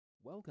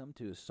Welcome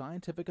to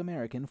Scientific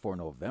American for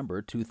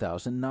November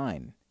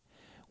 2009.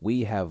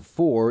 We have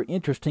 4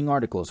 interesting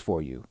articles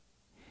for you.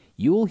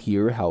 You'll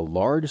hear how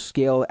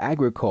large-scale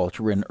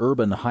agriculture in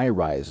urban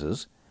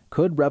high-rises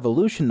could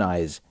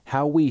revolutionize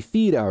how we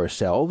feed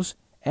ourselves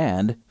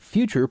and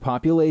future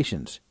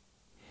populations.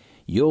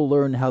 You'll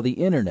learn how the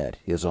Internet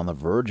is on the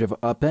verge of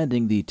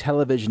upending the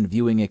television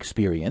viewing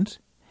experience,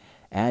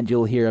 and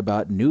you'll hear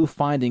about new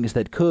findings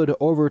that could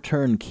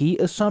overturn key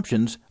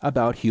assumptions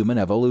about human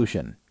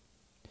evolution.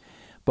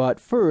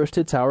 But first,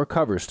 it's our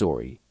cover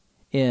story.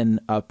 In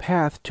A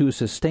Path to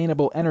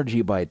Sustainable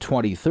Energy by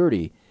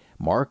 2030,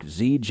 Mark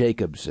Z.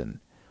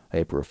 Jacobson,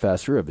 a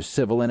professor of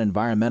civil and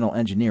environmental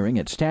engineering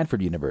at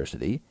Stanford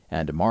University,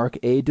 and Mark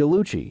A.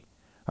 DeLucci,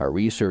 a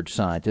research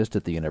scientist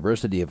at the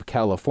University of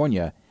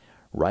California,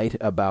 write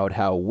about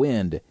how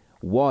wind,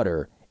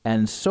 water,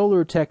 and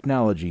solar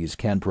technologies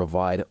can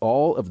provide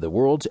all of the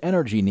world's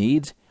energy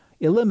needs,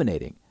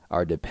 eliminating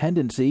our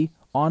dependency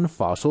on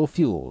fossil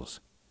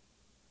fuels.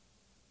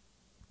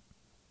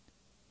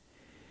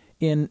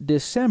 In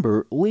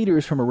December,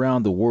 leaders from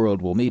around the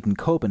world will meet in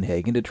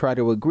Copenhagen to try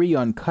to agree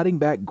on cutting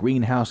back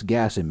greenhouse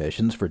gas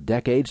emissions for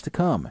decades to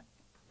come.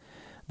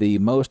 The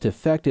most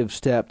effective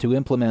step to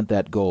implement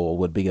that goal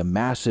would be a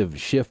massive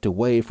shift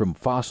away from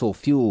fossil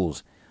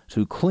fuels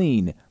to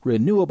clean,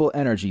 renewable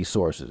energy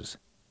sources.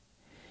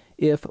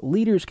 If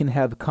leaders can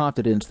have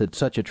confidence that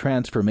such a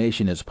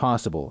transformation is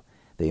possible,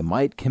 they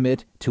might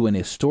commit to an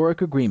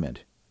historic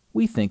agreement.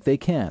 We think they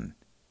can.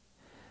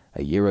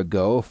 A year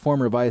ago,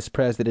 former Vice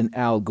President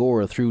Al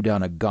Gore threw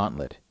down a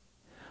gauntlet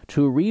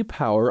to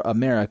repower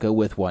America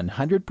with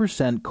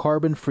 100%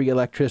 carbon-free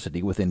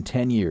electricity within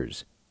 10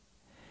 years.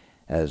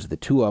 As the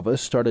two of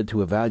us started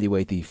to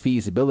evaluate the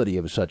feasibility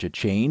of such a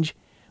change,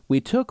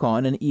 we took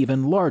on an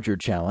even larger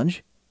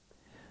challenge: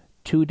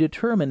 to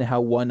determine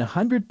how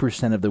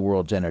 100% of the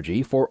world's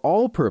energy for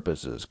all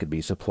purposes could be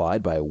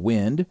supplied by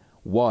wind,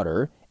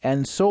 water,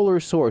 and solar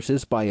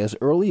sources by as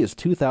early as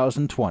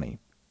 2020.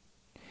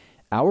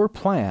 Our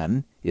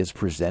plan is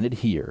presented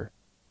here.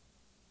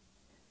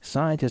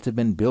 Scientists have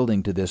been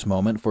building to this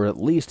moment for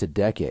at least a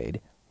decade,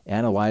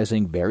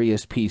 analyzing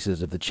various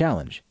pieces of the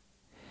challenge.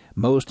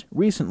 Most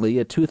recently,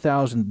 a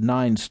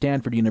 2009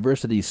 Stanford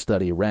University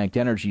study ranked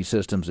energy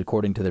systems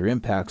according to their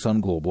impacts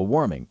on global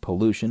warming,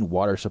 pollution,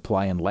 water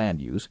supply and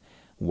land use,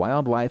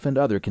 wildlife, and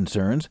other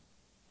concerns.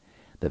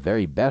 The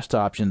very best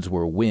options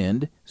were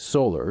wind,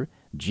 solar,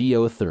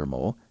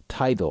 geothermal,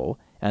 tidal,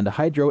 and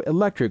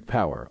hydroelectric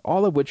power,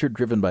 all of which are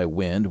driven by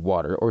wind,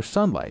 water, or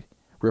sunlight,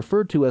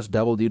 referred to as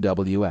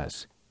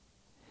WWS.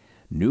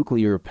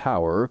 Nuclear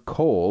power,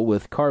 coal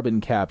with carbon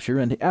capture,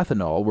 and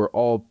ethanol were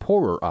all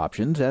poorer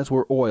options, as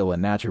were oil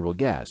and natural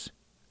gas.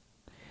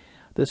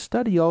 The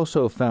study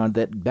also found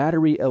that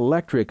battery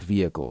electric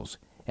vehicles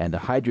and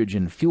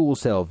hydrogen fuel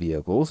cell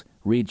vehicles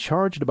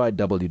recharged by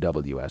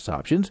WWS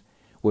options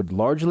would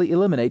largely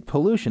eliminate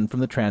pollution from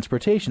the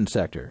transportation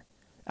sector.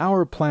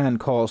 Our plan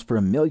calls for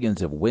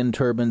millions of wind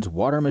turbines,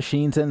 water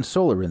machines, and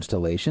solar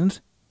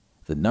installations.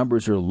 The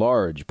numbers are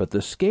large, but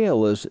the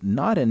scale is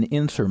not an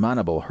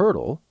insurmountable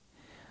hurdle.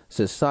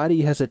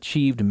 Society has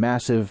achieved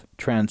massive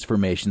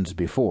transformations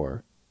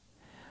before.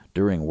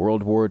 During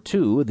World War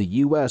II, the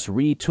U.S.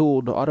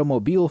 retooled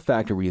automobile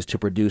factories to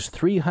produce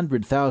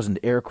 300,000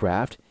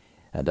 aircraft,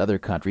 and other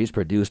countries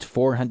produced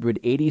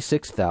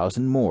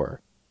 486,000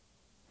 more.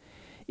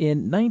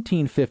 In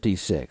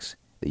 1956,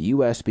 the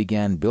U.S.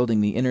 began building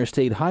the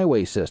interstate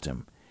highway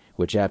system,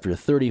 which after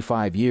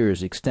 35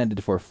 years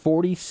extended for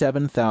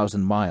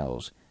 47,000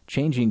 miles,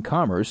 changing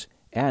commerce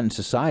and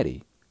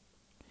society.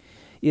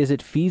 Is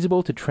it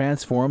feasible to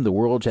transform the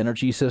world's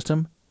energy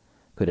system?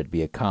 Could it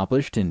be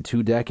accomplished in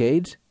 2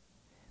 decades?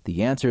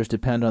 The answers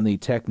depend on the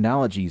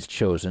technologies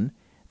chosen,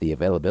 the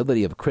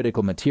availability of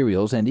critical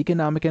materials, and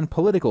economic and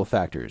political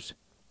factors.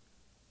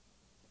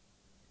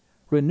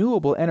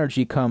 Renewable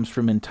energy comes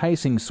from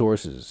enticing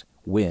sources: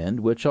 wind,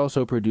 which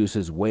also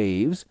produces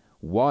waves;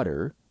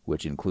 water,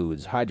 which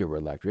includes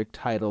hydroelectric,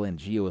 tidal, and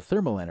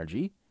geothermal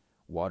energy,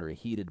 water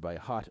heated by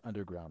hot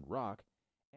underground rock;